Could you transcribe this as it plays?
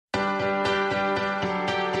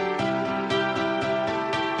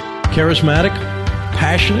Charismatic,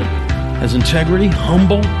 passionate, has integrity,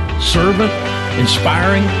 humble, servant,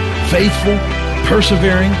 inspiring, faithful,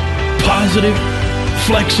 persevering, positive,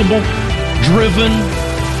 flexible, driven.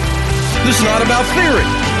 This is not about theory.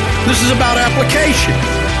 This is about application.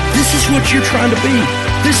 This is what you're trying to be.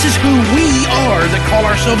 This is who we are that call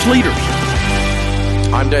ourselves leaders.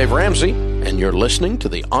 I'm Dave Ramsey, and you're listening to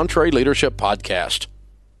the EntreLeadership Podcast.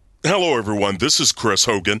 Hello, everyone. This is Chris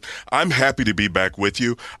Hogan. I'm happy to be back with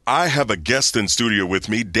you. I have a guest in studio with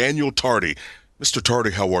me, Daniel Tardy. Mr.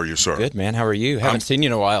 Tardy, how are you, sir? Good, man. How are you? Haven't seen you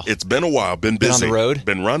in a while. It's been a while. Been busy. Been on the road?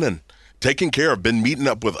 Been running. Taking care of, been meeting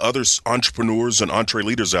up with other entrepreneurs and entre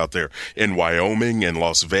leaders out there in Wyoming and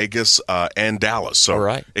Las Vegas and Dallas. So all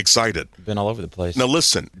right. Excited. Been all over the place. Now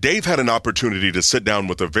listen, Dave had an opportunity to sit down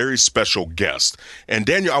with a very special guest. And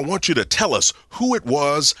Daniel, I want you to tell us who it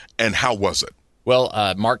was and how was it? Well,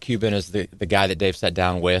 Mark Cuban is the guy that Dave sat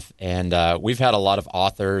down with, and we've had a lot of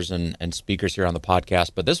authors and speakers here on the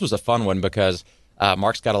podcast, but this was a fun one because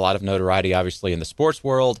Mark's got a lot of notoriety, obviously, in the sports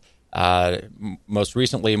world. Most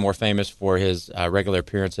recently, more famous for his regular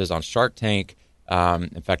appearances on Shark Tank.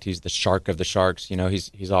 In fact, he's the shark of the sharks. You know,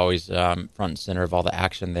 he's always front and center of all the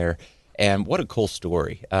action there. And what a cool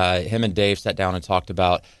story. Him and Dave sat down and talked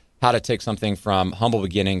about how to take something from humble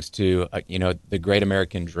beginnings to, the great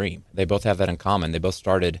American dream. They both have that in common. They both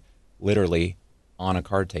started literally on a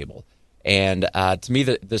card table. And to me,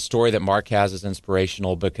 the story that Mark has is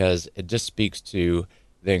inspirational because it just speaks to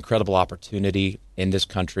the incredible opportunity in this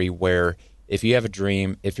country where if you have a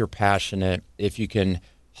dream, if you're passionate, if you can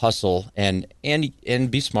hustle and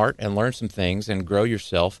be smart and learn some things and grow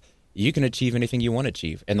yourself, you can achieve anything you want to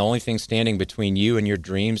achieve. And the only thing standing between you and your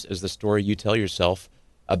dreams is the story you tell yourself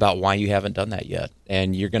about why you haven't done that yet.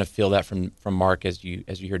 And you're going to feel that from Mark as you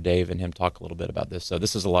hear Dave and him talk a little bit about this. So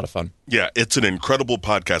this is a lot of fun. Yeah, it's an incredible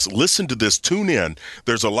podcast. Listen to this. Tune in.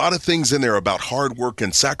 There's a lot of things in there about hard work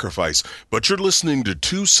and sacrifice, but you're listening to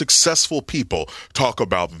two successful people talk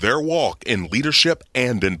about their walk in leadership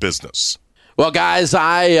and in business. Well, guys,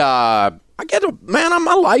 my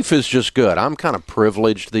life is just good. I'm kind of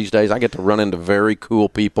privileged these days. I get to run into very cool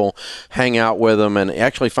people, hang out with them, and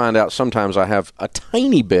actually find out sometimes I have a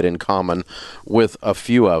tiny bit in common with a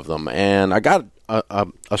few of them. And I got a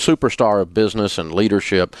superstar of business and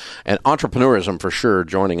leadership and entrepreneurism for sure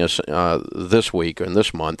joining us this week and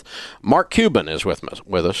this month. Mark Cuban is with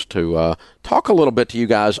us to talk a little bit to you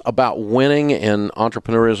guys about winning in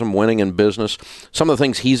entrepreneurism, winning in business, some of the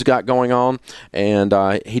things he's got going on. And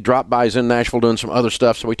he dropped by. He's in Nashville doing some other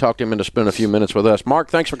stuff, so we talked him into spending a few minutes with us. Mark,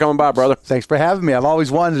 thanks for coming by, brother. Thanks for having me. I've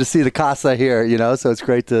always wanted to see the casa here, so it's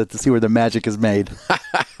great to see where the magic is made.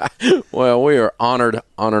 Well, we are honored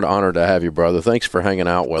to have you, brother. Thanks for hanging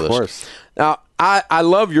out with us. Of course. Now, I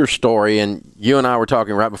love your story, and you and I were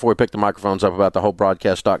talking right before we picked the microphones up about the whole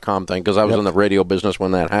broadcast.com thing, because I was in the radio business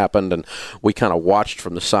when that happened, and we kind of watched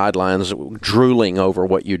from the sidelines, drooling over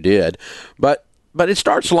what you did. But it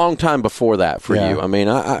starts a long time before that for you. I mean,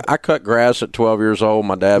 I cut grass at 12 years old.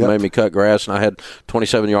 My dad made me cut grass, and I had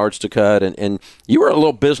 27 yards to cut. And you were a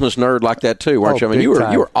little business nerd like that too, weren't you? I mean, you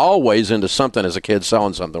were always into something as a kid,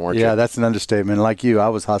 selling something, weren't you? Yeah, that's an understatement. Like you, I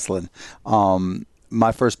was hustling.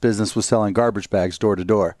 My first business was selling garbage bags door to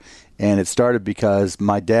door, and it started because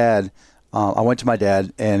my dad. I went to my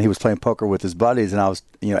dad, and he was playing poker with his buddies, and I was,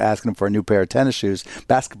 asking him for a new pair of tennis shoes,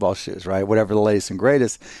 basketball shoes, right? Whatever the latest and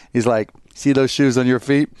greatest. He's like, "See those shoes on your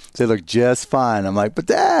feet? They look just fine." I'm like, "But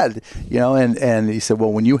Dad," and he said,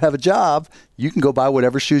 "Well, when you have a job, you can go buy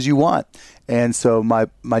whatever shoes you want." And so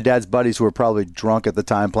my dad's buddies, who were probably drunk at the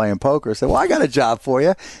time playing poker, said, "Well, I got a job for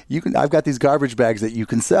you. I've got these garbage bags that you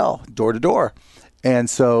can sell door to door." And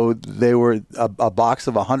so they were a box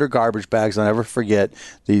of 100 garbage bags. I'll never forget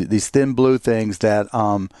these thin blue things that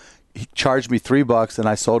he charged me $3 and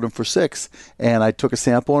I sold them for $6. And I took a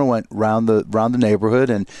sample and went round the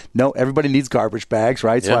neighborhood. And everybody needs garbage bags,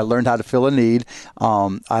 right? So I learned how to fill a need.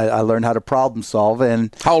 I learned how to problem solve.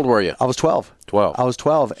 And how old were you? I was 12. 12. I was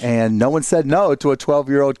 12, and no one said no to a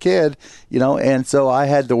 12-year-old kid, And so I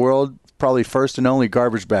had the world. Probably first and only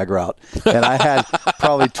garbage bag route. And I had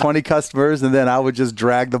probably 20 customers, and then I would just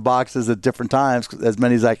drag the boxes at different times, as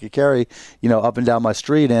many as I could carry, up and down my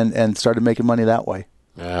street, and started making money that way.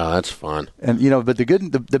 Yeah, that's fun. And, but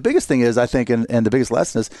the biggest thing is, I think, and the biggest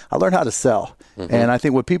lesson is I learned how to sell. Mm-hmm. And I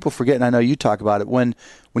think what people forget, and I know you talk about it, when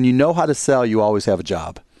you know how to sell, you always have a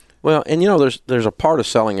job. Well, and there's a part of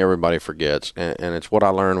selling everybody forgets, and it's what I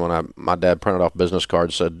learned when my dad printed off business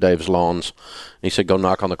cards, said Dave's Lawns. He said, go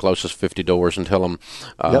knock on the closest 50 doors and tell them,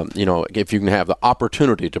 if you can have the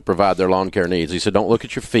opportunity to provide their lawn care needs. He said, don't look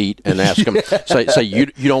at your feet and ask them, say you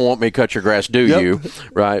don't want me to cut your grass, do you?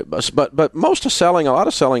 Right? But most of selling, a lot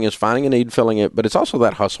of selling is finding a need, filling it, but it's also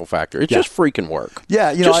that hustle factor. It's just freaking work.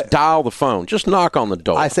 Yeah, just dial the phone. Just knock on the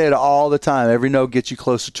door. I say it all the time. Every no gets you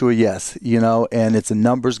closer to a yes, and it's a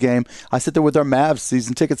numbers game. I sit there with our Mavs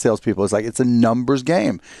season ticket salespeople. It's like, it's a numbers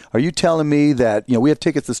game. Are you telling me that, we have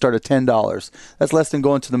tickets that start at $10? That's less than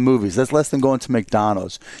going to the movies. That's less than going to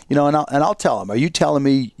McDonald's. And I'll tell them, are you telling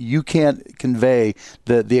me you can't convey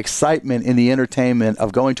the excitement in the entertainment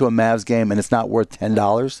of going to a Mavs game and it's not worth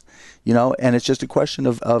 $10? And it's just a question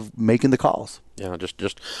of making the calls. Yeah,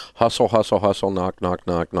 just hustle, knock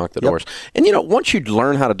the doors. And, once you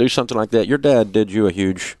learn how to do something like that, your dad did you a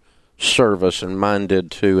huge service, and mine did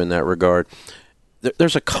too in that regard.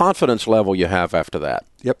 There's a confidence level you have after that.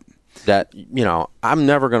 Yep. That, I'm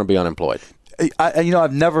never going to be unemployed.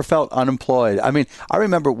 I've never felt unemployed. I mean, I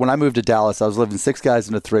remember when I moved to Dallas, I was living 6 guys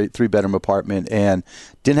in a three-bedroom apartment and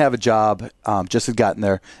didn't have a job, just had gotten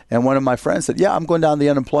there. And one of my friends said, I'm going down to the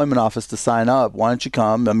unemployment office to sign up. Why don't you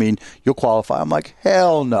come? I mean, you'll qualify. I'm like,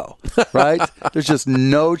 hell no, right? There's just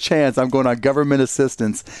no chance I'm going on government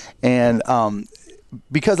assistance. And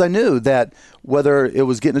because I knew that whether it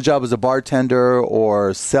was getting a job as a bartender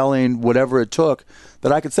or selling whatever it took,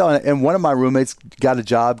 that I could sell. And one of my roommates got a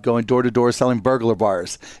job going door to door selling burglar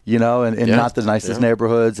bars, in not the nicest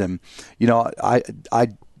neighborhoods. And, I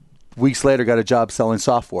weeks later got a job selling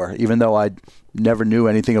software. Even though I never knew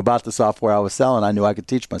anything about the software I was selling, I knew I could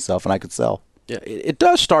teach myself and I could sell. Yeah, it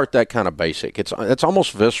does start that kind of basic. It's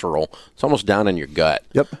almost visceral. It's almost down in your gut.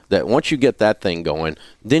 Yep. That once you get that thing going,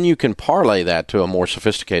 then you can parlay that to a more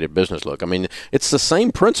sophisticated business look. I mean, it's the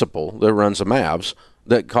same principle that runs the Mavs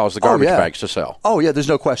that caused the garbage bags to sell. Oh, yeah, there's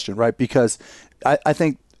no question, right? Because I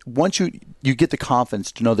think once you get the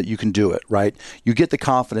confidence to know that you can do it, right? You get the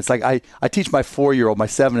confidence. Like I teach my 4-year-old, my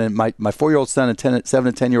 4-year-old son and 7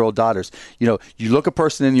 and 10-year-old daughters, you look a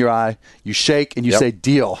person in your eye, you shake, and you say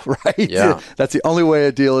deal, right? Yeah. That's the only way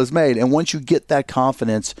a deal is made. And once you get that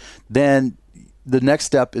confidence, then the next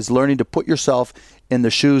step is learning to put yourself in the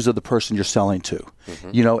shoes of the person you're selling to,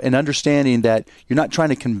 and understanding that you're not trying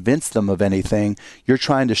to convince them of anything. You're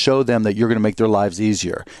trying to show them that you're going to make their lives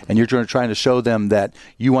easier. And you're trying to show them that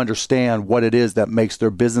you understand what it is that makes their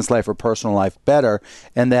business life or personal life better,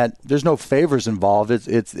 and that there's no favors involved.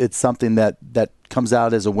 It's something that comes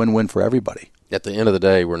out as a win-win for everybody. At the end of the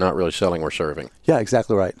day, we're not really selling, we're serving. Yeah,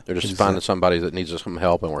 exactly right. They're just finding somebody that needs some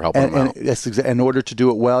help, and we're helping them out. And in order to do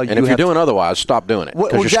it well, and if you're doing otherwise, stop doing it,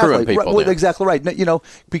 because you're screwing people. Exactly right.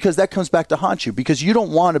 Because that comes back to haunt you, because you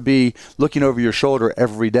don't want to be looking over your shoulder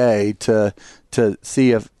every day to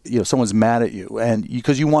see if someone's mad at you, and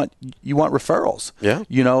because you want referrals. Yeah.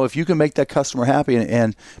 If you can make that customer happy,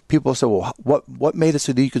 and people say, well, what made it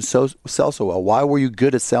so that you can sell so well? Why were you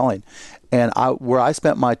good at selling? And where I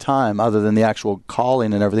spent my time, other than the actual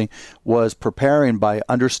calling and everything, was preparing by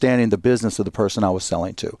understanding the business of the person I was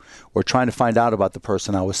selling to, or trying to find out about the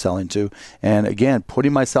person I was selling to. And again,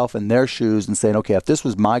 putting myself in their shoes and saying, okay, if this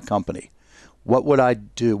was my company, what would I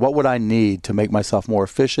do? What would I need to make myself more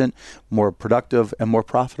efficient, more productive, and more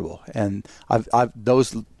profitable? And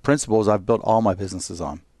those principles I've built all my businesses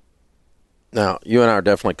on. Now, you and I are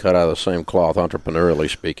definitely cut out of the same cloth, entrepreneurially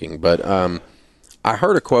speaking, but I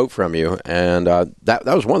heard a quote from you, and that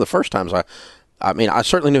was one of the first times I mean, I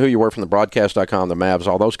certainly knew who you were from the broadcast.com, the Mavs,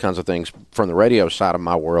 all those kinds of things from the radio side of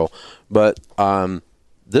my world. But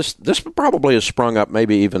this probably has sprung up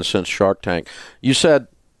maybe even since Shark Tank. You said,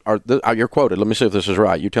 you're quoted, let me see if this is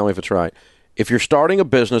right. You tell me if it's right. If you're starting a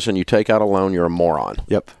business and you take out a loan, you're a moron.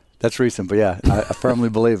 Yep. That's recent, but yeah, I firmly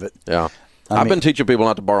believe it. Yeah. I've been teaching people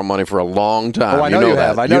not to borrow money for a long time. Oh, I know you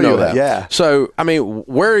have. I know that. Yeah. So, I mean,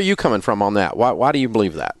 where are you coming from on that? Why do you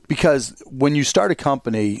believe that? Because when you start a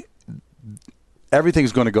company,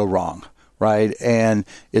 everything's going to go wrong, right? And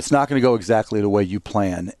it's not going to go exactly the way you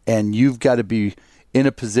plan. And you've got to be in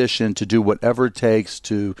a position to do whatever it takes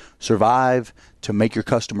to survive, to make your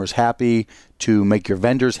customers happy, to make your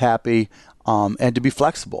vendors happy, and to be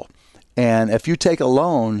flexible. And if you take a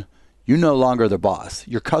loan, you're no longer the boss.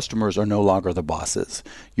 Your customers are no longer the bosses.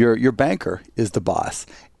 Your banker is the boss.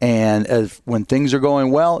 And when things are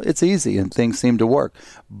going well, it's easy and things seem to work.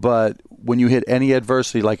 But when you hit any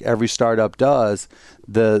adversity, like every startup does,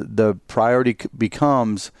 the priority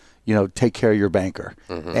becomes, take care of your banker.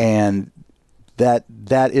 Mm-hmm. And that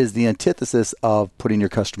is the antithesis of putting your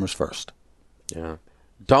customers first. Yeah.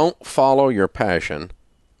 Don't follow your passion.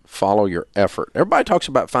 follow your effort. Everybody talks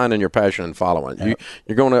about finding your passion and following it.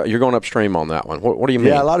 You're going upstream on that one. What do you mean?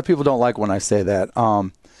 Yeah, a lot of people don't like when I say that.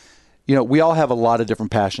 We all have a lot of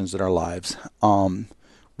different passions in our lives. I'm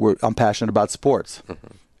passionate about sports.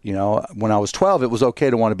 Mm-hmm. When I was 12, it was okay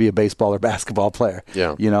to want to be a baseball or basketball player.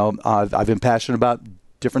 Yeah. I've been passionate about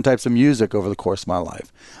different types of music over the course of my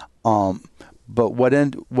life. But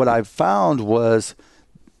what I found was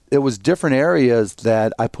it was different areas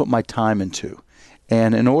that I put my time into.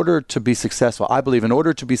 And in order to be successful, I believe in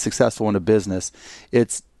order to be successful in a business,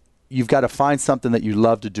 you've got to find something that you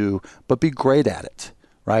love to do, but be great at it,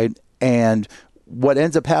 right? And what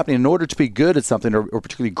ends up happening, in order to be good at something or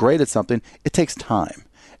particularly great at something, it takes time.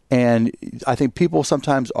 And I think people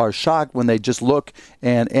sometimes are shocked when they just look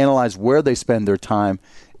and analyze where they spend their time.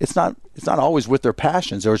 It's not always with their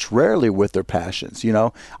passions, or it's rarely with their passions.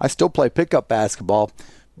 I still play pickup basketball,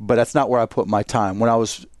 but that's not where I put my time. When I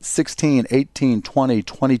was 16, 18, 20,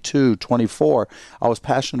 22, 24, I was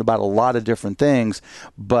passionate about a lot of different things,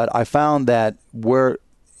 but I found that where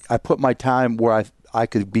I put my time where I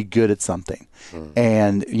could be good at something.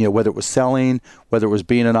 And, whether it was selling, whether it was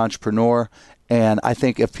being an entrepreneur. And I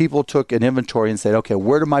think if people took an inventory and said, okay,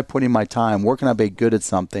 where am I putting my time? Where can I be good at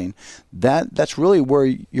something? That's really where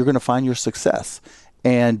you're going to find your success.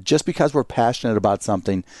 And just because we're passionate about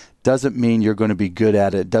something doesn't mean you're going to be good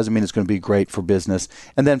at it. Doesn't mean it's going to be great for business.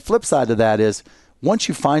 And then flip side of that is, once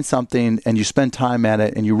you find something and you spend time at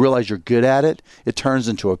it and you realize you're good at it, it turns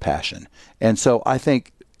into a passion. And so I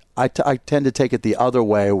think I tend to take it the other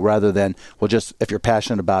way rather than, just if you're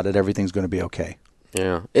passionate about it, everything's going to be okay.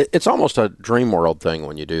 Yeah, it's almost a dream world thing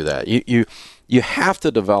when you do that. You have to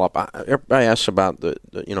develop. Everybody asks about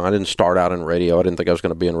I didn't start out in radio. I didn't think I was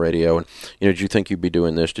going to be in radio. And did you think you'd be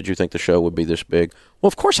doing this? Did you think the show would be this big? Well,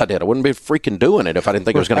 of course I did. I wouldn't be freaking doing it if I didn't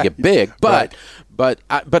think it was going to get big. But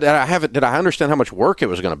did I understand how much work it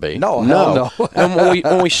was going to be? No. And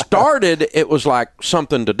when we started, it was like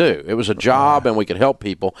something to do. It was a job, and we could help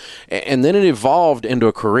people. And then it evolved into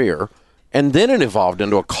a career. And then it evolved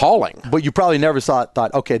into a calling. But you probably never thought,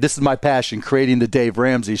 okay, this is my passion, creating the Dave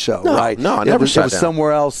Ramsey Show, right? No, I never sat down. It was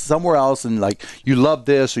somewhere else, and like you love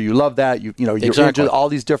this or you love that. You're Exactly. into all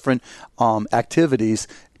these different activities,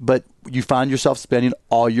 but you find yourself spending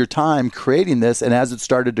all your time creating this, and as it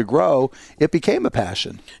started to grow, it became a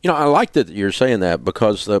passion. I like that you're saying that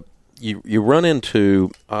because you run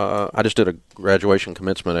into. I just did a graduation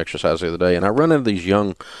commencement exercise the other day, and I run into these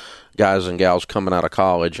young guys and gals coming out of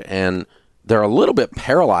college, and they're a little bit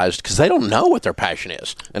paralyzed because they don't know what their passion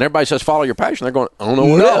is. And everybody says, follow your passion. They're going, I don't know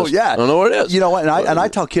what it is. Yeah. I don't know what it is. And I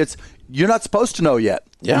tell kids, you're not supposed to know yet.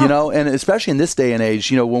 Yeah. And especially in this day and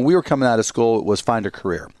age, when we were coming out of school, it was find a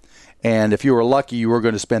career. And if you were lucky, you were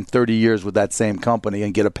going to spend 30 years with that same company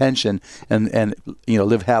and get a pension and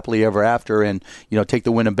live happily ever after and, take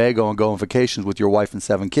the Winnebago and go on vacations with your wife and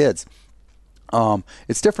 7 kids.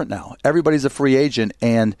 It's different now. Everybody's a free agent.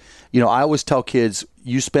 And, I always tell kids,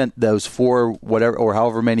 you spent those 4 whatever or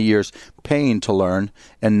however many years paying to learn.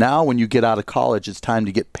 And now when you get out of college, it's time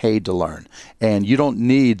to get paid to learn. And you don't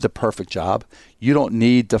need the perfect job. You don't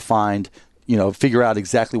need to figure out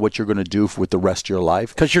exactly what you're going to do with the rest of your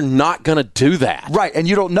life. Because you're not going to do that. Right. And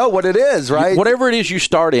you don't know what it is, right? Whatever it is you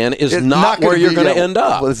start in is not where you're going to end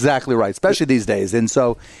up. Well, exactly right, especially these days. And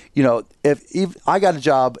so, if I got a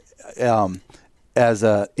job as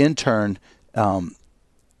an intern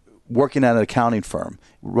working at an accounting firm.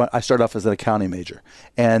 I started off as an accounting major,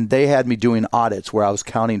 and they had me doing audits where I was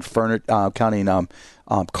counting carpet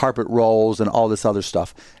rolls and all this other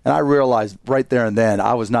stuff. And I realized right there and then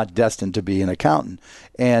I was not destined to be an accountant.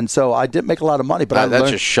 And so I didn't make a lot of money, but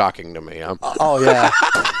that's just shocking to me. Oh yeah.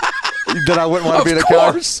 That I wouldn't want to be an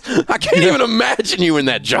accountant. Of course. I can't even imagine you in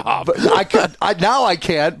that job. But now I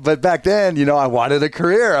can't. But back then, I wanted a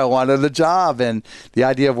career. I wanted a job. And the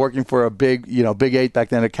idea of working for a big 8 back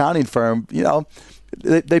then accounting firm,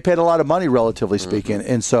 they paid a lot of money, relatively speaking.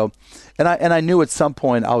 Mm-hmm. And so, and I knew at some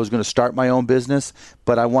point I was going to start my own business,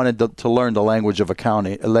 but I wanted to learn the language of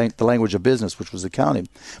accounting, the language of business, which was accounting.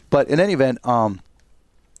 But in any event,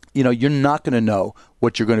 you're not going to know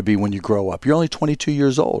what you're going to be when you grow up. You're only 22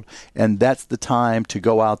 years old, and that's the time to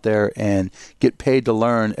go out there and get paid to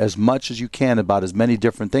learn as much as you can about as many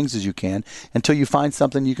different things as you can until you find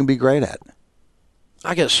something you can be great at.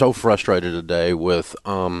 I get so frustrated today with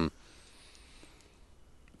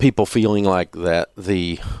people feeling like that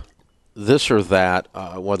this or that,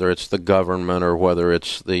 whether it's the government or whether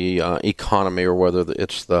it's the economy or whether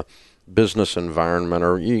it's the business environment,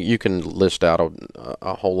 or you can list out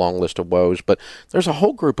a whole long list of woes, but there's a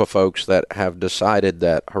whole group of folks that have decided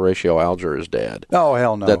that Horatio Alger is dead. Oh,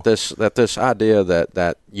 hell no. That this idea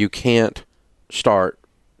that you can't start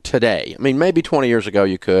today. I mean, maybe 20 years ago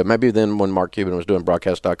you could. Maybe then when Mark Cuban was doing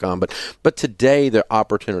broadcast.com. But today the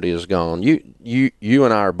opportunity is gone. You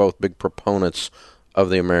and I are both big proponents of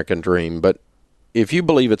the American dream. But if you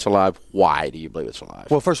believe it's alive, why do you believe it's alive?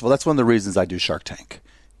 Well, first of all, that's one of the reasons I do Shark Tank.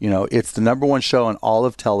 You know, it's the number one show in all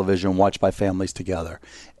of television watched by families together.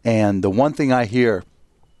 And the one thing I hear,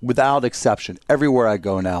 without exception, everywhere I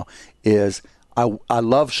go now is I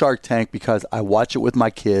love Shark Tank because I watch it with my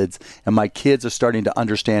kids, and my kids are starting to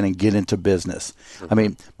understand and get into business. I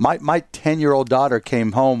mean, my 10-year-old daughter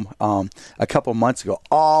came home a couple months ago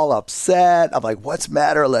all upset. I'm like, what's the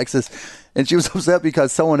matter, Alexis? And she was upset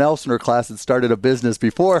because someone else in her class had started a business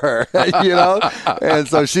before her, you know? And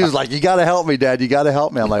so she was like, you got to help me, Dad. You got to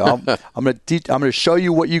help me. I'm like, I'm going to show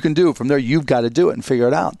you what you can do. From there, you've got to do it and figure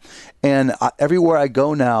it out. And everywhere I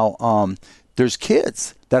go now, there's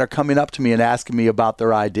kids that are coming up to me and asking me about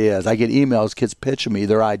their ideas. I get emails, kids pitching me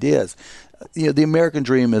their ideas. You know, the American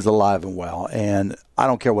dream is alive and well, and I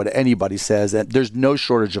don't care what anybody says. And there's no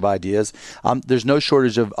shortage of ideas. There's no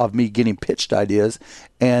shortage of me getting pitched ideas.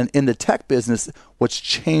 And in the tech business, what's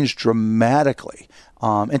changed dramatically,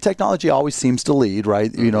 and technology always seems to lead,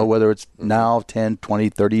 right? You know, whether it's now 10, 20,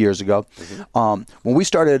 30 years ago. When we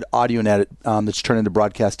started AudioNet, that's turned into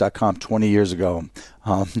broadcast.com 20 years ago,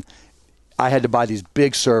 I had to buy these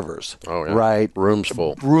big servers, right? Rooms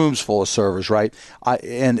full of servers, right?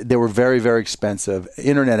 And they were very, very expensive.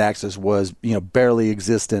 Internet access was, barely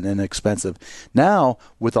existent and expensive. Now,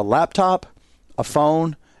 with a laptop, a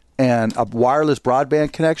phone, and a wireless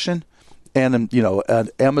broadband connection, and an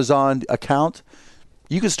Amazon account,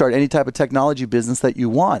 you can start any type of technology business that you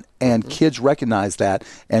want, and kids recognize that.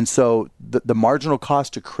 And so the marginal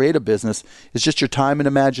cost to create a business is just your time and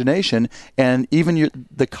imagination, and even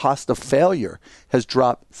the cost of failure has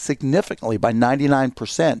dropped significantly by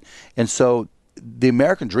 99%. And so the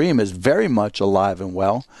American dream is very much alive and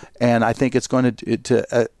well, and I think it's going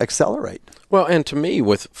to accelerate. Well, and to me,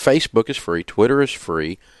 with Facebook is free, Twitter is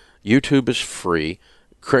free, YouTube is free,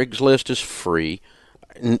 Craigslist is free,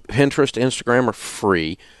 Pinterest, Instagram are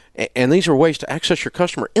free, and these are ways to access your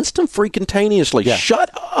customer instant freaking-taneously. Yeah.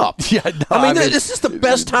 Shut up. Yeah, no, I mean, this is the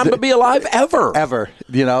best time to be alive ever. Ever,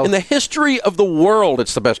 In the history of the world,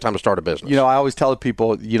 it's the best time to start a business. I always tell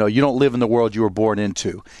people, you don't live in the world you were born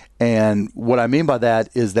into. And what I mean by that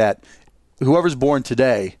is that whoever's born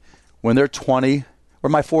today, when they're 20, or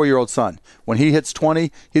my 4-year-old son, when he hits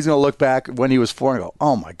 20, he's going to look back when he was 4 and go,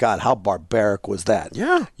 "Oh my God, how barbaric was that?"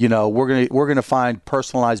 Yeah. We're going to find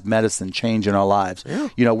personalized medicine change in our lives.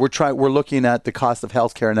 Yeah. We're looking at the cost of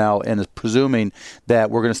healthcare now and presuming that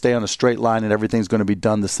we're going to stay on a straight line and everything's going to be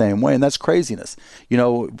done the same way, and that's craziness.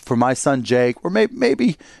 For my son Jake, or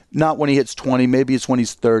maybe not when he hits 20, maybe it's when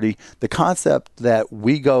he's 30. The concept that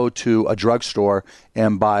we go to a drugstore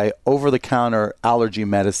and buy over-the-counter allergy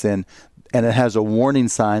medicine, and it has a warning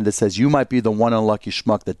sign that says you might be the one unlucky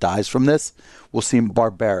schmuck that dies from this, will seem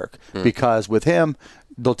barbaric. Because with him,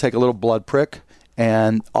 they'll take a little blood prick,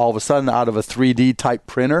 and all of a sudden out of a 3D type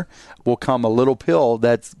printer will come a little pill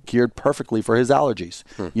that's geared perfectly for his allergies,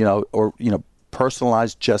 or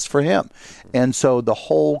personalized just for him. And so the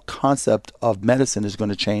whole concept of medicine is going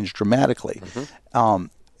to change dramatically.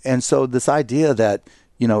 And so this idea that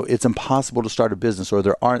it's impossible to start a business, or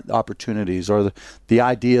there aren't opportunities, or the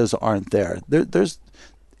ideas aren't there.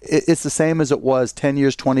 It's the same as it was 10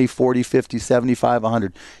 years, 20, 40, 50, 75,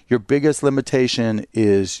 100. Your biggest limitation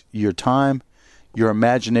is your time, your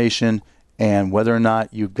imagination, and whether or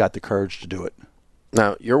not you've got the courage to do it.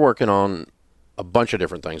 Now, you're working on a bunch of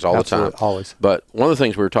different things all Absolutely, the time. always. But one of the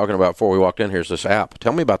things we were talking about before we walked in here is this app.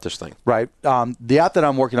 Tell me about this thing. Right. The app that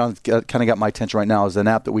I'm working on kind of got my attention right now is an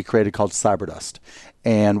app that we created called Cyberdust.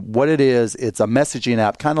 And what it is, it's a messaging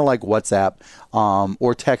app, kind of like WhatsApp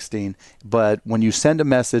or texting. But when you send a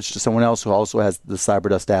message to someone else who also has the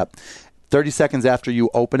Cyberdust app, 30 seconds after you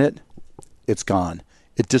open it, it's gone.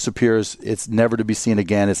 It disappears. It's never to be seen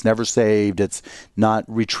again. It's never saved. It's not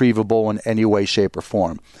retrievable in any way, shape, or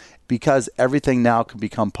form. Because everything now can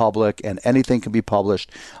become public and anything can be published,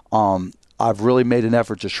 I've really made an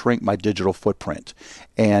effort to shrink my digital footprint.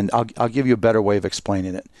 And I'll give you a better way of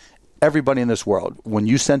explaining it. Everybody in this world, when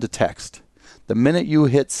you send a text, the minute you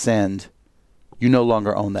hit send, you no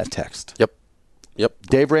longer own that text. Yep.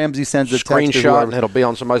 Dave Ramsey sends a text. Screenshot, and it'll be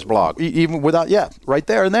on somebody's blog. Even without, right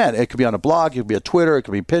there and then. It could be on a blog, it could be a Twitter, it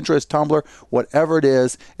could be Pinterest, Tumblr, whatever it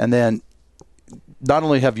is. And then not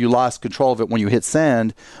only have you lost control of it when you hit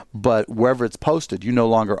send, but wherever it's posted, you no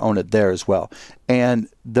longer own it there as well. And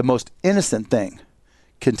the most innocent thing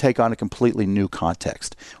can take on a completely new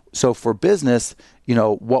context. So for business,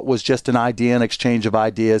 what was just an idea, an exchange of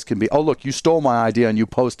ideas can be, oh, look, you stole my idea and you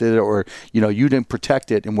posted it, or, you didn't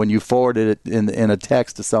protect it. And when you forwarded it in a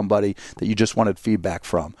text to somebody that you just wanted feedback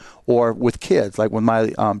from. Or with kids, like with my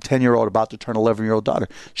 10-year-old about to turn 11-year-old daughter,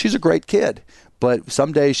 she's a great kid. But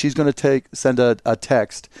someday she's going to send a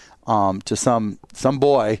text to some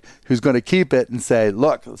boy who's going to keep it and say,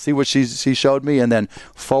 look, see what she showed me, and then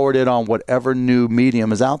forward it on whatever new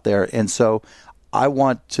medium is out there. And so I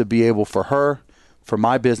want to be able for her, for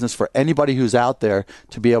my business, for anybody who's out there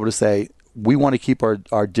to be able to say, we want to keep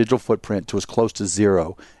our digital footprint to as close to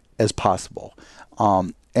zero as possible.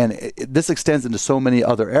 And this extends into so many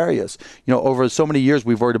other areas. Over so many years,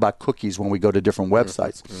 we've worried about cookies when we go to different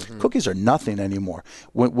websites. Mm-hmm. Cookies are nothing anymore.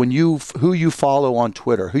 Who you follow on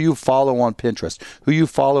Twitter, who you follow on Pinterest, who you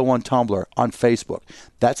follow on Tumblr, on Facebook,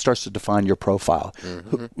 that starts to define your profile.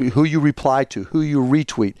 Mm-hmm. Who you reply to, who you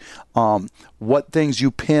retweet, what things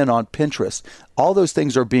you pin on Pinterest. All those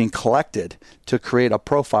things are being collected to create a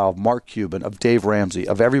profile of Mark Cuban, of Dave Ramsey,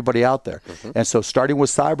 of everybody out there. Mm-hmm. And so starting with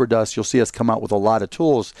Cyberdust, you'll see us come out with a lot of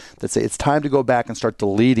tools that say it's time to go back and start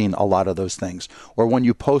deleting a lot of those things. Or when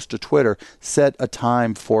you post to Twitter, set a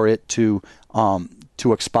time for it to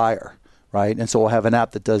expire. Right? And so we'll have an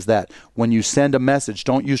app that does that. When you send a message,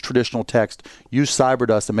 don't use traditional text. Use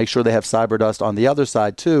Cyberdust and make sure they have Cyberdust on the other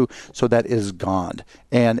side too, so that is gone.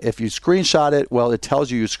 And if you screenshot it, well, it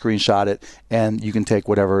tells you screenshot it, and you can take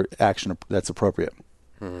whatever action that's appropriate.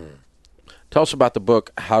 Tell us about the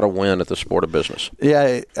book, How to Win at the Sport of Business.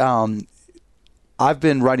 Yeah, I've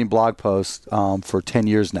been writing blog posts for 10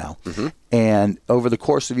 years now. Mm-hmm. And over the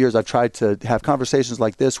course of years, I've tried to have conversations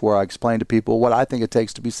like this where I explain to people what I think it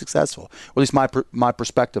takes to be successful, or at least my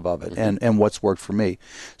perspective of it, mm-hmm. and what's worked for me.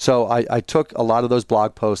 So I took a lot of those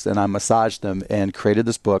blog posts and I massaged them and created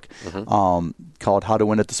this book mm-hmm. Called How to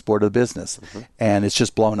Win at the Sport of Business. Mm-hmm. And it's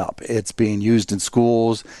just blown up. It's being used in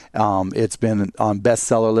schools. It's been on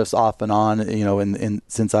bestseller lists off and on,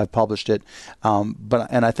 since I've published it.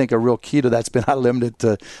 And I think a real key to that's been I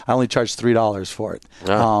only charge $3 for it,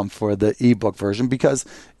 for the ebook version, because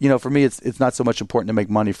for me it's not so much important to make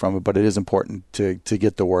money from it, but it is important to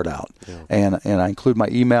get the word out. Yeah. And I include my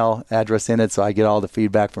email address in it, so I get all the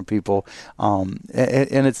feedback from people, and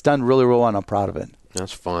it's done really well, and I'm proud of it.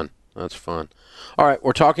 That's fun. All right,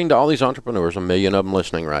 we're talking to all these entrepreneurs, 1 million of them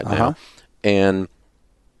listening right now, and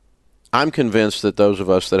I'm convinced that those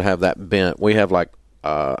of us that have that bent, we have like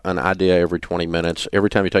an idea every 20 minutes. Every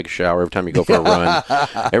time you take a shower, every time you go for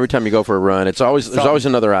a run, there's always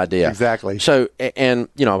another idea. Exactly. So, and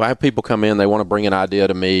I have people come in, they want to bring an idea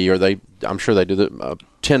to me, or I'm sure they do that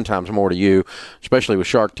 10 times more to you, especially with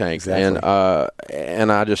Shark Tank. Exactly.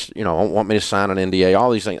 And I just, want me to sign an NDA, all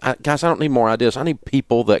these things. Guys, I don't need more ideas. I need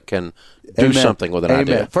people that can do something with an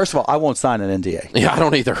idea. First of all, I won't sign an NDA. Yeah, I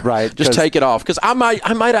don't either. Right. Just take it off, because I might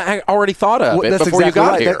have already thought of it before you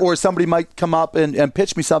got here. Or somebody might come up and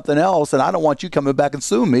pitch me something else, and I don't want you coming back and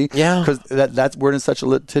suing me. Yeah. Because we're in such a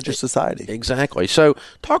litigious society. Exactly. So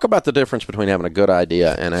talk about the difference between having a good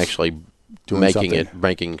idea and actually doing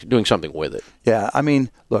something with it. Yeah, I mean,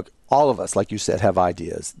 look, all of us, like you said, have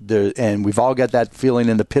ideas. And we've all got that feeling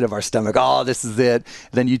in the pit of our stomach, oh, this is it.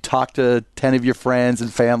 Then you talk to 10 of your friends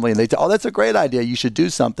and family, and they tell, oh, that's a great idea. You should do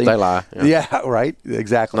something. They lie. Yeah, right?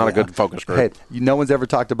 Exactly. Not a good focus group. Hey, no one's ever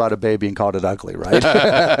talked about a baby and called it ugly, right?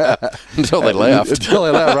 Until they left.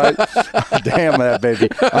 Right? Damn that baby.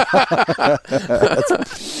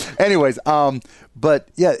 Anyways, but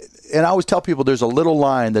yeah, and I always tell people there's a little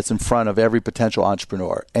line that's in front of every potential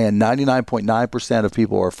entrepreneur, and 99.9% of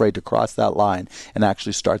people are afraid to cross that line and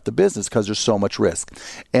actually start the business because there's so much risk.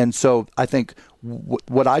 And so I think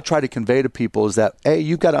what I try to convey to people is that, A,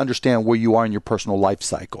 you've got to understand where you are in your personal life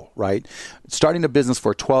cycle, right? Starting a business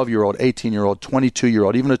for a 12-year-old, 18-year-old,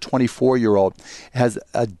 22-year-old, even a 24-year-old is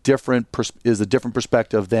a different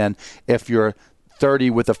perspective than if you're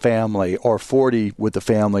 30 with a family, or 40 with a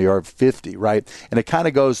family, or 50, right? And it kind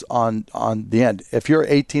of goes on the end. If you're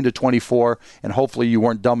 18 to 24, and hopefully you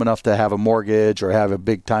weren't dumb enough to have a mortgage or have a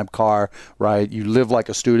big time car, right? You live like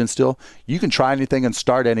a student still. You can try anything and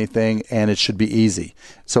start anything, and it should be easy.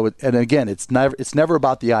 So, and again, it's never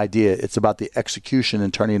about the idea. It's about the execution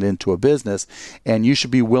and turning it into a business. And you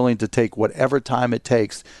should be willing to take whatever time it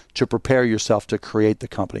takes to prepare yourself to create the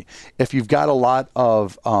company. If you've got a lot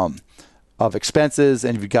of expenses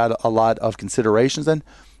and you've got a lot of considerations, then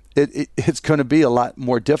it's going to be a lot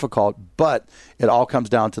more difficult, but it all comes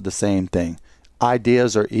down to the same thing.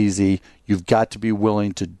 Ideas are easy. You've got to be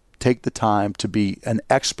willing to take the time to be an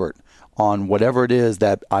expert on whatever it is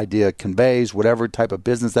that idea conveys, whatever type of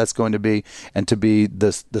business that's going to be, and to be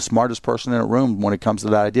the smartest person in a room when it comes to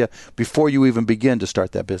that idea before you even begin to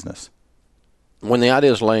start that business. When the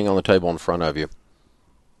idea is laying on the table in front of you,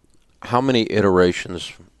 how many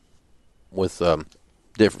iterations with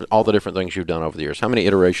all the different things you've done over the years, how many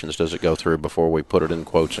iterations does it go through before we put it in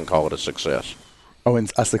quotes and call it a success? Oh,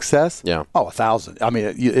 and a success? Yeah. Oh, 1,000. I mean,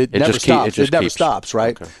 it never stops. It never keeps. stops,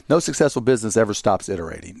 right? Okay. No successful business ever stops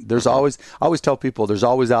iterating. There's always, I always tell people, there's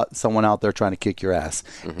always someone out there trying to kick your ass.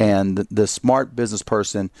 And the smart business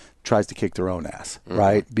person tries to kick their own ass,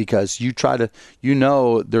 right? Because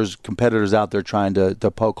there's competitors out there trying to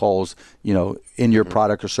poke holes, in your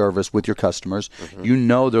product or service with your customers.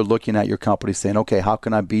 They're looking at your company saying, okay, how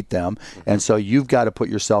can I beat them? And so you've got to put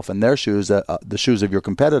yourself in their shoes, the shoes of your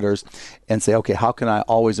competitors, and say, okay, how can I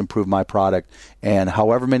always improve my product? And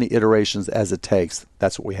however many iterations as it takes,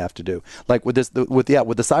 that's what we have to do. Like with the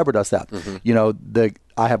CyberDust app,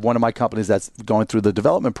 I have one of my companies that's going through the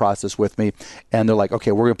development process with me, and they're like,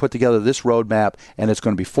 okay, we're going to put together this roadmap, and it's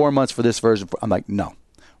going to be 4 months for this version. I'm like, no.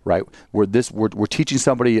 Right, we're teaching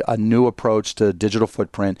somebody a new approach to digital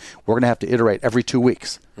footprint. We're going to have to iterate every 2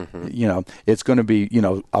 weeks. It's going to be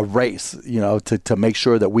a race. To make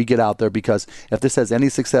sure that we get out there, because if this has any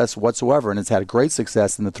success whatsoever, and it's had a great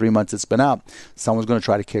success in the 3 months it's been out, someone's going to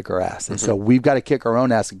try to kick our ass, and so we've got to kick our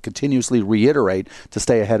own ass and continuously reiterate to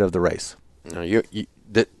stay ahead of the race.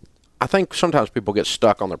 I think sometimes people get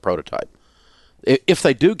stuck on their prototype. If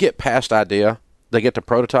they do get past idea, they get to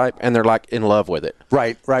prototype, and they're like in love with it.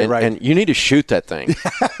 Right. And you need to shoot that thing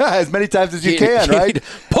as many times as you can, right?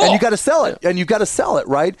 And you got to sell it.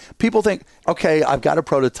 Right? People think, okay, I've got a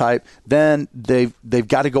prototype. Then they've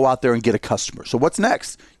got to go out there and get a customer. So what's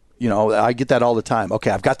next? I get that all the time.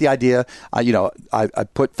 Okay, I've got the idea. I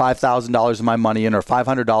put $5,000 of my money in, or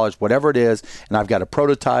 $500, whatever it is, and I've got a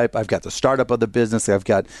prototype. I've got the startup of the business. I've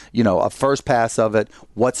got a first pass of it.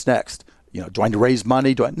 What's next? Do I need to raise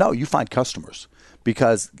money? No, you find customers.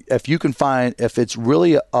 Because if it's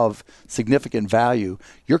really of significant value,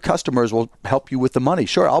 your customers will help you with the money.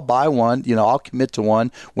 Sure, I'll buy one, I'll commit to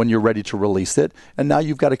one when you're ready to release it. And now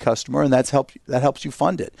you've got a customer, and that helps you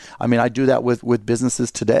fund it. I mean, I do that with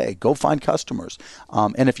businesses today. Go find customers.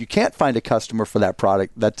 And if you can't find a customer for that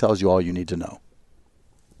product, that tells you all you need to know.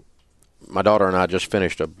 My daughter and I just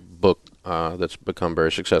finished a book that's become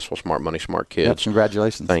very successful, Smart Money, Smart Kids. Yep,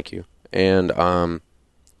 congratulations. Thank you. And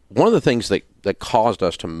one of the things that caused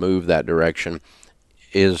us to move that direction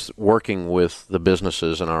is working with the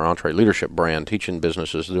businesses in our Entree Leadership brand, teaching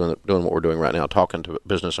businesses, doing what we're doing right now, talking to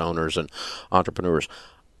business owners and entrepreneurs.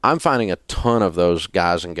 I'm finding a ton of those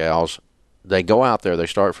guys and gals. They go out there, they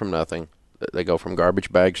start from nothing. They go from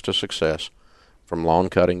garbage bags to success, from lawn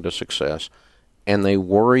cutting to success, and they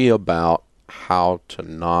worry about how to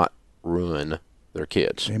not ruin their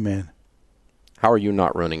kids. Amen. How are you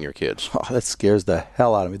not ruining your kids? Oh, that scares the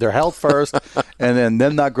hell out of me. Their health first, and then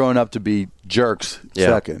them not growing up to be jerks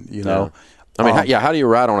second, Yeah. I mean, how do you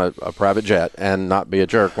ride on a private jet and not be a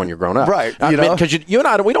jerk when you're grown up? Right. Because you and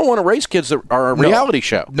I, we don't want to raise kids that are a reality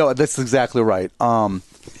show. No, that's exactly right.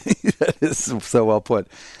 That is so well put.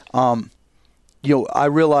 I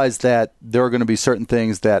realize that there are going to be certain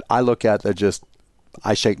things that I look at that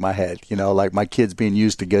I shake my head, like my kids being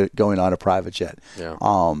used to going on a private jet.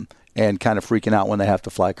 Yeah. And kind of freaking out when they have to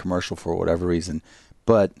fly commercial for whatever reason.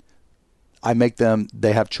 But I make them,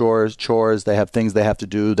 they have chores, they have things they have to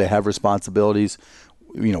do, they have responsibilities.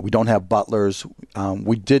 We don't have butlers.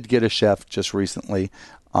 We did get a chef just recently.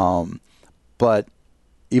 But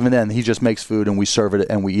even then, he just makes food and we serve it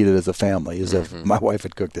and we eat it as a family, as if my wife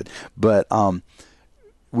had cooked it. But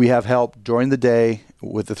we have help during the day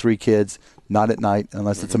with the 3 kids, not at night,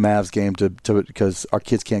 unless it's a Mavs game because our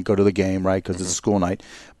kids can't go to the game, right, because it's a school night.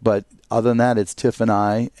 But other than that, it's Tiff and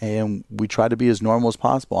I, and we try to be as normal as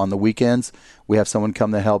possible. On the weekends, we have someone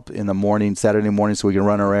come to help in the morning, Saturday morning, so we can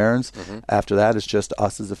run our errands. After that, it's just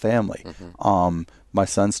us as a family. My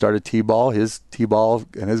son started T-ball. His T-ball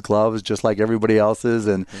and his glove is just like everybody else's,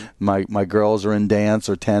 and my girls are in dance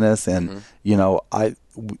or tennis, and I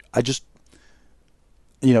just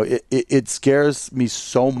it scares me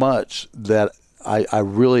so much that I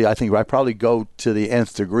think I probably go to the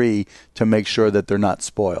nth degree to make sure that they're not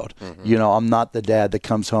spoiled. I'm not the dad that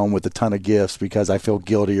comes home with a ton of gifts because I feel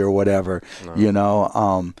guilty or whatever.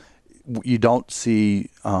 No. You don't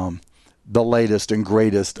see the latest and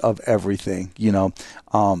greatest of everything.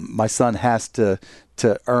 My son has to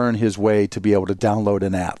earn his way to be able to download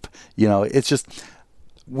an app. It's just,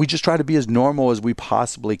 we just try to be as normal as we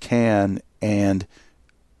possibly can, and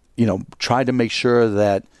try to make sure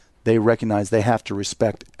that they recognize they have to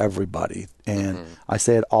respect everybody. And I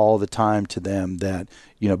say it all the time to them that,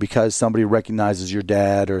 because somebody recognizes your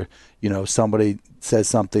dad, or, somebody says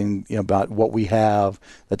something about what we have,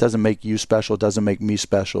 that doesn't make you special. It doesn't make me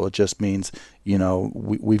special. It just means,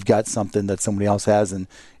 we've got something that somebody else has, and,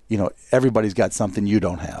 everybody's got something you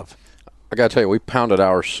don't have. I got to tell you, we pounded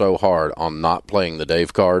ours so hard on not playing the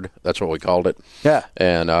Dave card. That's what we called it. Yeah.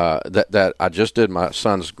 And that I just did my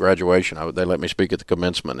son's graduation. They let me speak at the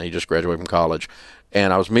commencement. He just graduated from college.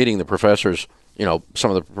 And I was meeting the professors,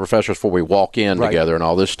 some of the professors before we walk in together and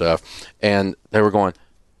all this stuff. And they were going,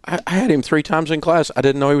 I had him 3 times in class. I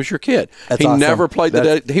didn't know he was your kid. That's he awesome. Never played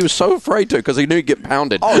he was so afraid to, because he knew he'd get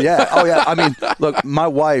pounded. Oh, yeah. I mean, look, my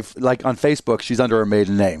wife, like on Facebook, she's under her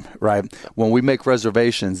maiden name, right? When we make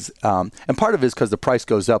reservations, and part of it is because the price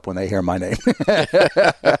goes up when they hear my name.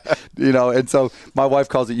 And so my wife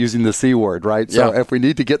calls it using the C word, right? So if we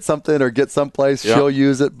need to get something or get someplace, she'll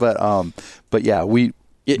use it. But yeah,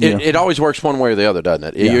 It always works one way or the other,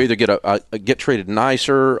 doesn't it? You either get treated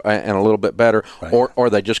nicer and a little bit better, or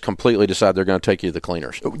they just completely decide they're going to take you to the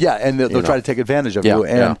cleaners. Yeah, and they'll try to take advantage of you.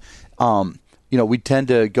 And we tend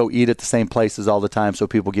to go eat at the same places all the time, so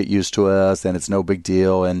people get used to us, and it's no big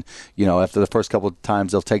deal. And after the first couple of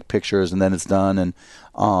times, they'll take pictures, and then it's done. And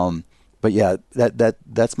but yeah,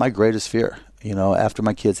 that's my greatest fear. After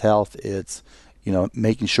my kids' health, it's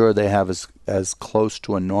making sure they have as close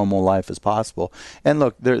to a normal life as possible. And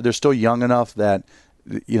look, they're still young enough that,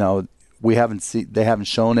 they haven't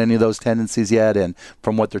shown any of those tendencies yet. And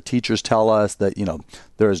from what their teachers tell us, that,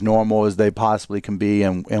 they're as normal as they possibly can be.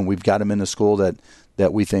 And we've got them in a school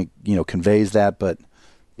that we think, conveys that. But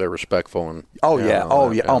they're respectful. And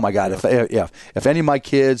oh my God. If any of my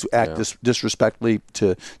kids act disrespectfully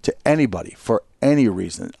to anybody for any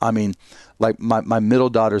reason, I mean, like my middle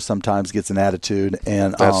daughter sometimes gets an attitude,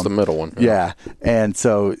 and that's the middle one. Yeah. And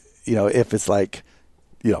so, if it's like,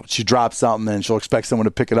 she drops something and she'll expect someone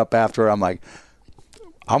to pick it up after her, I'm like,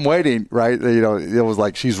 I'm waiting, right? It was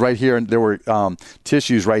like, she's right here, and there were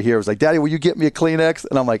tissues right here. It was like, Daddy, will you get me a Kleenex?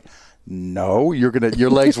 And I'm like, no, your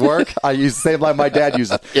legs work. I use the same line my dad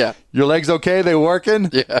uses. Yeah. Your legs okay? They working?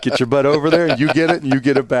 Yeah. Get your butt over there, and you get it, and you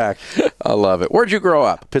get it back. I love it. Where'd you grow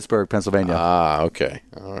up? Pittsburgh, Pennsylvania. Ah, okay.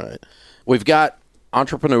 All right. We've got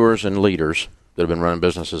entrepreneurs and leaders that have been running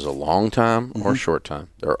businesses a long time or a short time.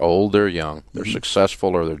 They're old, they're young, they're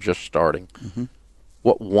successful, or they're just starting.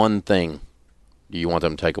 What one thing do you want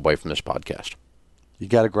them to take away from this podcast? You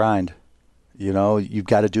got to grind. You've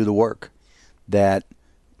got to do the work. That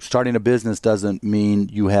starting a business doesn't mean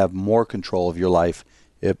you have more control of your life.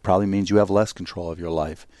 It probably means you have less control of your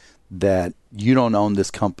life. That you don't own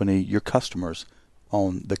this company, your customers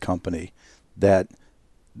own the company. That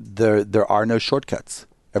there are no shortcuts.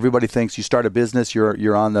 Everybody thinks you start a business,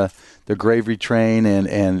 you're on the gravy train,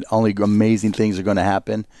 and only amazing things are going to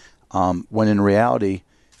happen. When in reality,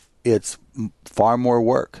 it's far more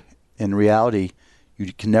work. In reality,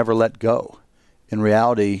 you can never let go. In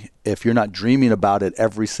reality, if you're not dreaming about it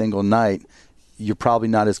every single night, you're probably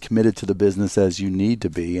not as committed to the business as you need to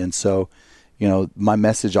be. And so, my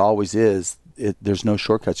message always is, there's no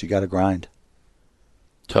shortcuts. You got to grind.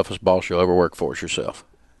 Toughest boss you'll ever work for is yourself.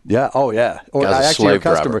 Yeah. Oh, yeah. Or actually, your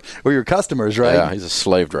customer, or your customers, right? Yeah, he's a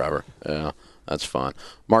slave driver. Yeah, that's fun.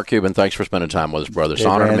 Mark Cuban, thanks for spending time with us, brother. It's an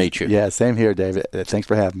honor to meet you. Yeah, same here, David. Thanks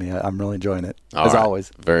for having me. I'm really enjoying it, as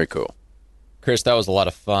always. Very cool. Chris, that was a lot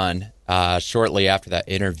of fun. Shortly after that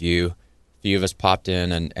interview, a few of us popped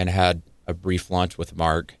in and had a brief lunch with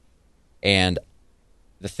Mark. And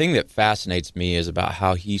the thing that fascinates me is about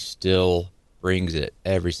how he still brings it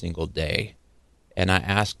every single day. And I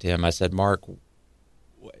asked him, I said, Mark,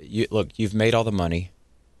 you've made all the money,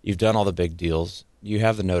 you've done all the big deals, you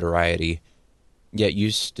have the notoriety, yet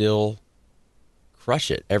you still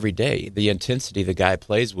crush it every day. The intensity the guy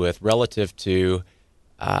plays with relative to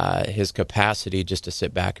his capacity just to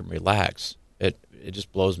sit back and relax, it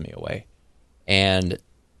just blows me away. And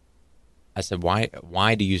I said,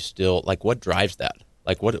 why do you still, like, what drives that?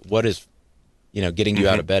 Like, what is, getting you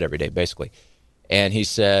out of bed every day, basically? And he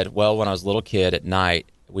said, well, when I was a little kid at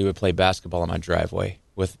night, we would play basketball in my driveway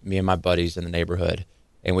with me and my buddies in the neighborhood.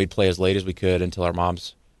 And we'd play as late as we could until our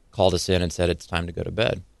moms called us in and said, it's time to go to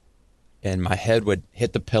bed. And my head would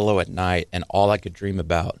hit the pillow at night, and all I could dream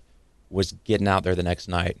about was getting out there the next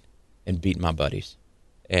night and beating my buddies.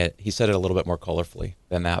 And he said it a little bit more colorfully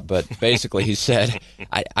than that, but basically he said,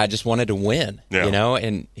 I just wanted to win,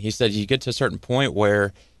 and he said, you get to a certain point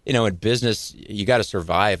where, in business, you got to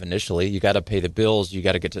survive initially. You got to pay the bills. You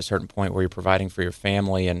got to get to a certain point where you're providing for your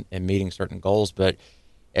family and meeting certain goals. But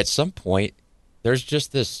at some point, there's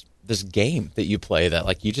just this game that you play that,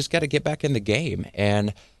 like, you just got to get back in the game.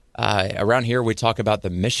 And Around here, we talk about the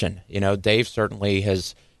mission. Dave certainly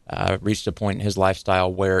has reached a point in his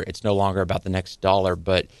lifestyle where it's no longer about the next dollar,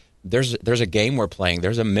 but there's a game we're playing.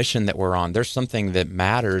 There's a mission that we're on. There's something that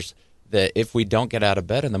matters, that if we don't get out of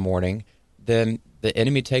bed in the morning, then the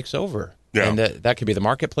enemy takes over. Yeah. And that could be the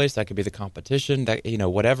marketplace, that could be the competition, that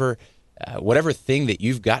whatever thing that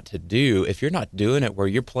you've got to do. If you're not doing it where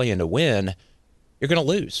you're playing to win, you're going to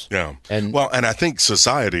lose. Yeah. And I think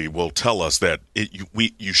society will tell us that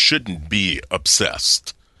you shouldn't be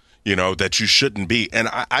obsessed, that you shouldn't be. And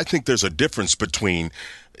I think there's a difference between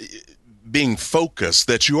being focused,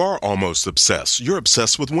 that you are almost obsessed. You're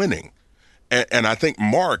obsessed with winning. And I think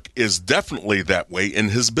Mark is definitely that way in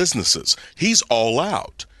his businesses. He's all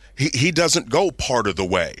out. He doesn't go part of the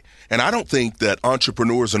way. And I don't think that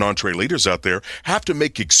entrepreneurs and entre leaders out there have to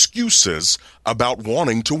make excuses about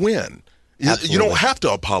wanting to win. Absolutely. You don't have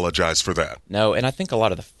to apologize for that. No, and I think a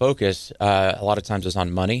lot of the focus a lot of times is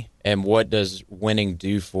on money and what does winning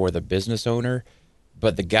do for the business owner.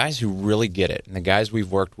 But the guys who really get it, and the guys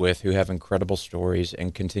we've worked with who have incredible stories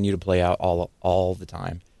and continue to play out all the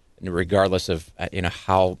time, regardless of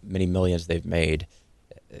how many millions they've made,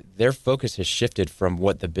 their focus has shifted from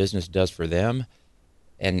what the business does for them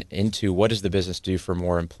and into what does the business do for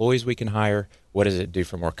more employees we can hire, what does it do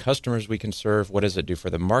for more customers we can serve, what does it do for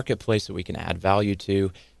the marketplace that we can add value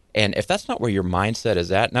to. And if that's not where your mindset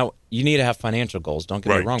is at, now you need to have financial goals, don't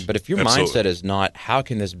get me wrong, but if your mindset is not, how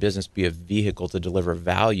can this business be a vehicle to deliver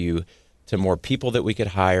value to more people that we could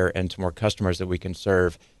hire and to more customers that we can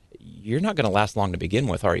serve, you're not going to last long to begin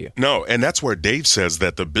with, are you? No, and that's where Dave says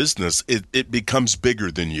that the business, it becomes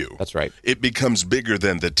bigger than you. That's right. It becomes bigger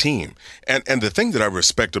than the team. And the thing that I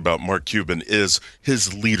respect about Mark Cuban is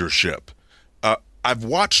his leadership. I've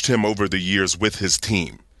watched him over the years with his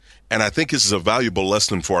team, and I think this is a valuable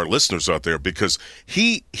lesson for our listeners out there because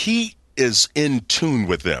he is in tune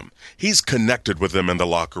with them. He's connected with them in the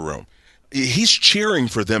locker room. He's cheering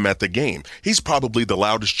for them at the game. He's probably the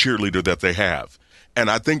loudest cheerleader that they have. And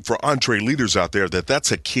I think for entre leaders out there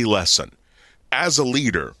that's a key lesson. As a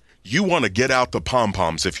leader, you want to get out the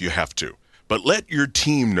pom-poms if you have to, but let your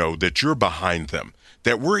team know that you're behind them,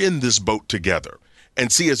 that we're in this boat together. And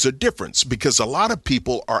see, it's a difference because a lot of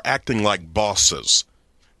people are acting like bosses.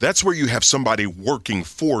 That's where you have somebody working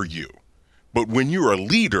for you. But when you're a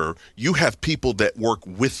leader, you have people that work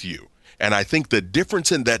with you. And I think the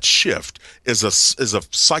difference in that shift is a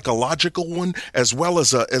psychological one, as well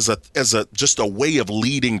as just a way of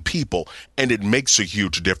leading people, and it makes a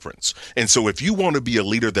huge difference. And so, if you want to be a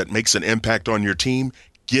leader that makes an impact on your team,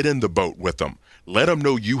 get in the boat with them. Let them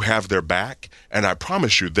know you have their back, and I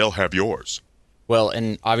promise you, they'll have yours. Well,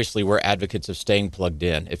 and obviously, we're advocates of staying plugged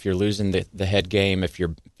in. If you're losing the head game, if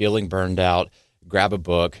you're feeling burned out, grab a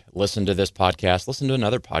book, listen to this podcast, listen to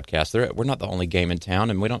another podcast. We're not the only game in town,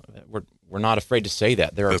 and we're not afraid to say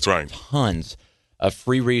that. There are tons of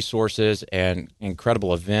free resources and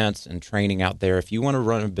incredible events and training out there. If you want to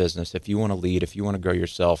run a business, if you want to lead, if you want to grow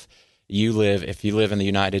yourself, if you live in the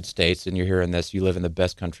United States and you're hearing this, you live in the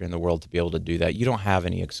best country in the world to be able to do that. You don't have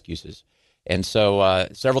any excuses. And so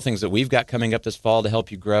several things that we've got coming up this fall to help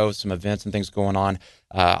you grow, some events and things going on.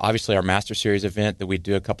 Obviously, our Master Series event that we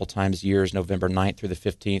do a couple times a year is November 9th through the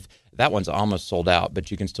 15th. That one's almost sold out, but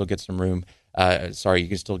you can still get some room. You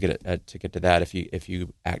can still get a ticket to that if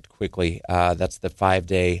you act quickly. That's the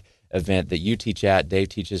 5-day event that you teach at. Dave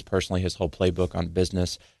teaches personally his whole playbook on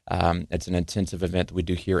business. It's an intensive event that we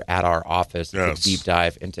do here at our office. It's a deep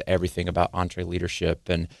dive into everything about entre leadership,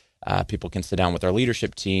 and people can sit down with our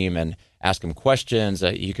leadership team and ask them questions.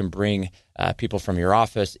 You can bring people from your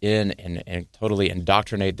office in and totally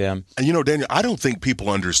indoctrinate them. And Daniel, I don't think people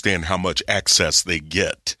understand how much access they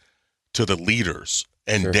get to the leaders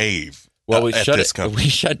and Sure. Dave. Well, we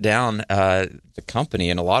shut down the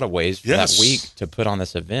company in a lot of ways that week to put on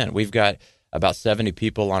this event. We've got about 70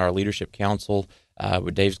 people on our leadership council.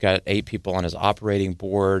 Dave's got 8 people on his operating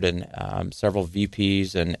board and several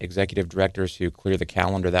VPs and executive directors who clear the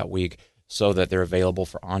calendar that week so that they're available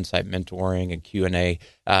for on-site mentoring and Q&A.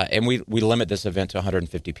 And we limit this event to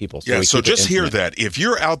 150 people. So just hear that. If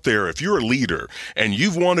you're out there, if you're a leader and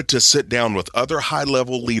you've wanted to sit down with other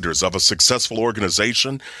high-level leaders of a successful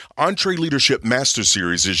organization, Entre Leadership Master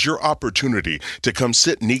Series is your opportunity to come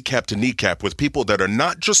sit kneecap to kneecap with people that are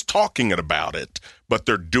not just talking about it, but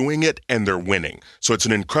they're doing it and they're winning. So it's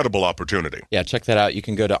an incredible opportunity. Yeah, check that out. You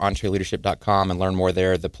can go to entreleadership.com and learn more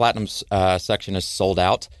there. The Platinum section is sold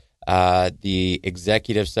out. The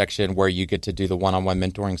executive section where you get to do the one-on-one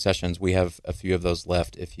mentoring sessions, we have a few of those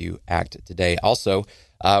left if you act today. Also,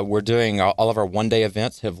 we're doing all of our one-day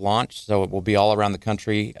events have launched, so it will be all around the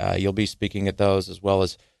country. You'll be speaking at those as well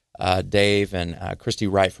as Dave and Christy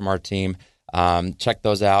Wright from our team. Check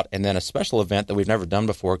those out. And then a special event that we've never done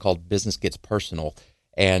before called Business Gets Personal.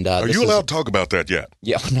 And Are you allowed to talk about that yet?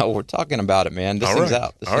 Yeah, no, we're talking about it, man. This thing's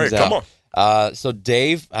out. All right, come on. So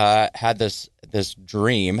Dave had this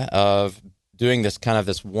dream of doing this kind of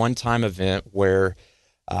this one-time event where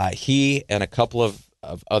he and a couple of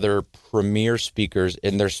other premier speakers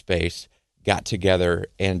in their space got together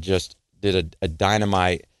and just did a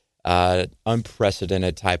dynamite,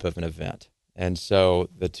 unprecedented type of an event. And so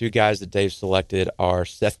the two guys that Dave selected are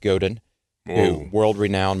Seth Godin, who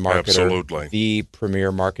world-renowned marketer, absolutely, the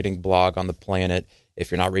premier marketing blog on the planet.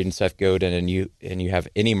 If you're not reading Seth Godin and you have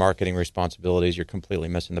any marketing responsibilities, you're completely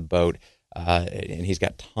missing the boat. And he's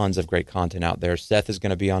got tons of great content out there. Seth is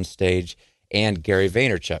going to be on stage, and Gary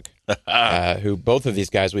Vaynerchuk, who both of these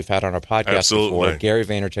guys we've had on our podcast before. Gary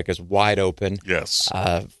Vaynerchuk is wide open, yes,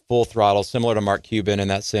 full throttle, similar to Mark Cuban in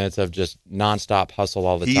that sense of just nonstop hustle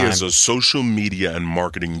all the time. He is a social media and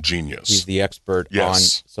marketing genius. He's the expert on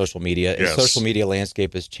social media. Yes. The social media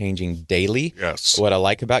landscape is changing daily. Yes. What I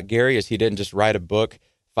like about Gary is he didn't just write a book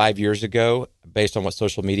 5 years ago based on what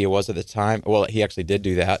social media was at the time. Well, he actually did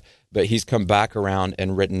do that, but he's come back around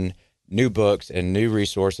and written new books and new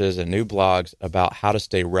resources and new blogs about how to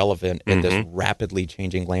stay relevant in this rapidly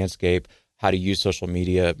changing landscape, how to use social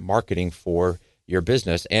media marketing for your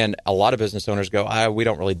business. And a lot of business owners go, we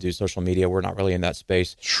don't really do social media. We're not really in that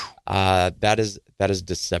space. That is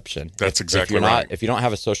deception. That's exactly right. If you don't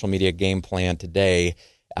have a social media game plan today,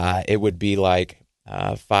 it would be like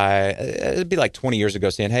it'd be like 20 years ago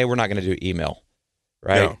saying, hey, we're not going to do email.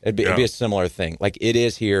 Right? It'd be a similar thing. Like it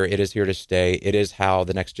is here to stay. It is how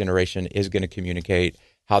the next generation is going to communicate,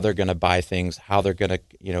 how they're going to buy things, how they're going to,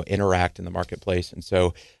 interact in the marketplace. And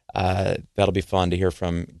so that'll be fun to hear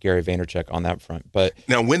from Gary Vaynerchuk on that front. But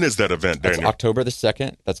now, when is that event, Daniel? That's October the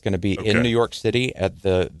 2nd. That's going to be in New York City at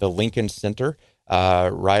the Lincoln Center,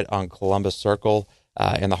 right on Columbus Circle,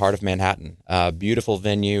 in the heart of Manhattan. Beautiful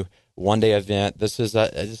venue. One-day event. This is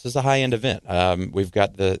a high-end event. We've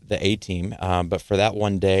got the A team, but for that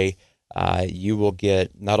one day, you will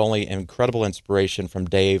get not only incredible inspiration from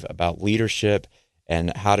Dave about leadership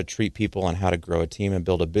and how to treat people and how to grow a team and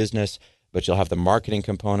build a business, but you'll have the marketing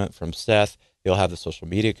component from Seth. You'll have the social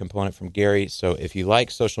media component from Gary. So if you like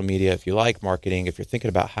social media, if you like marketing, if you're thinking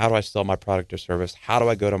about how do I sell my product or service, how do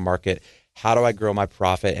I go to market, how do I grow my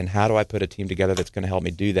profit, and how do I put a team together that's going to help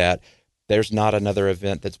me do that, there's not another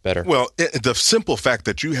event that's better. Well, the simple fact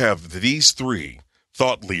that you have these three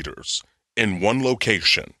thought leaders in one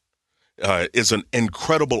location is an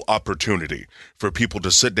incredible opportunity for people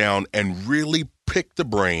to sit down and really pick the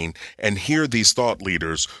brain and hear these thought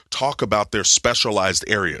leaders talk about their specialized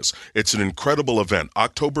areas. It's an incredible event,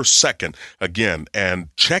 October 2nd, again, and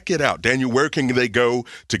check it out. Daniel, where can they go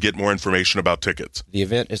to get more information about tickets? The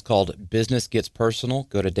event is called Business Gets Personal.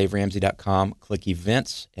 Go to daveramsey.com, click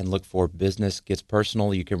events, and look for Business Gets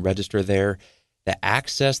Personal. You can register there. The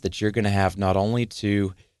access that you're going to have not only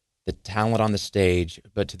to the talent on the stage,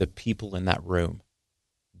 but to the people in that room.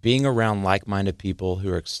 Being around like-minded people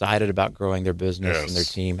who are excited about growing their business and their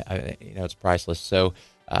team, it's priceless. So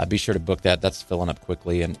be sure to book that. That's filling up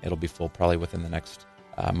quickly, and it'll be full probably within the next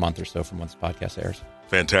month or so from when this podcast airs.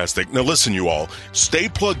 Fantastic. Now listen, you all, stay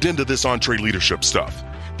plugged into this EntreLeadership stuff.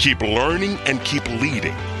 Keep learning and keep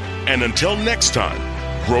leading. And until next time,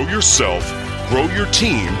 grow yourself, grow your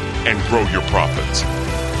team, and grow your profits.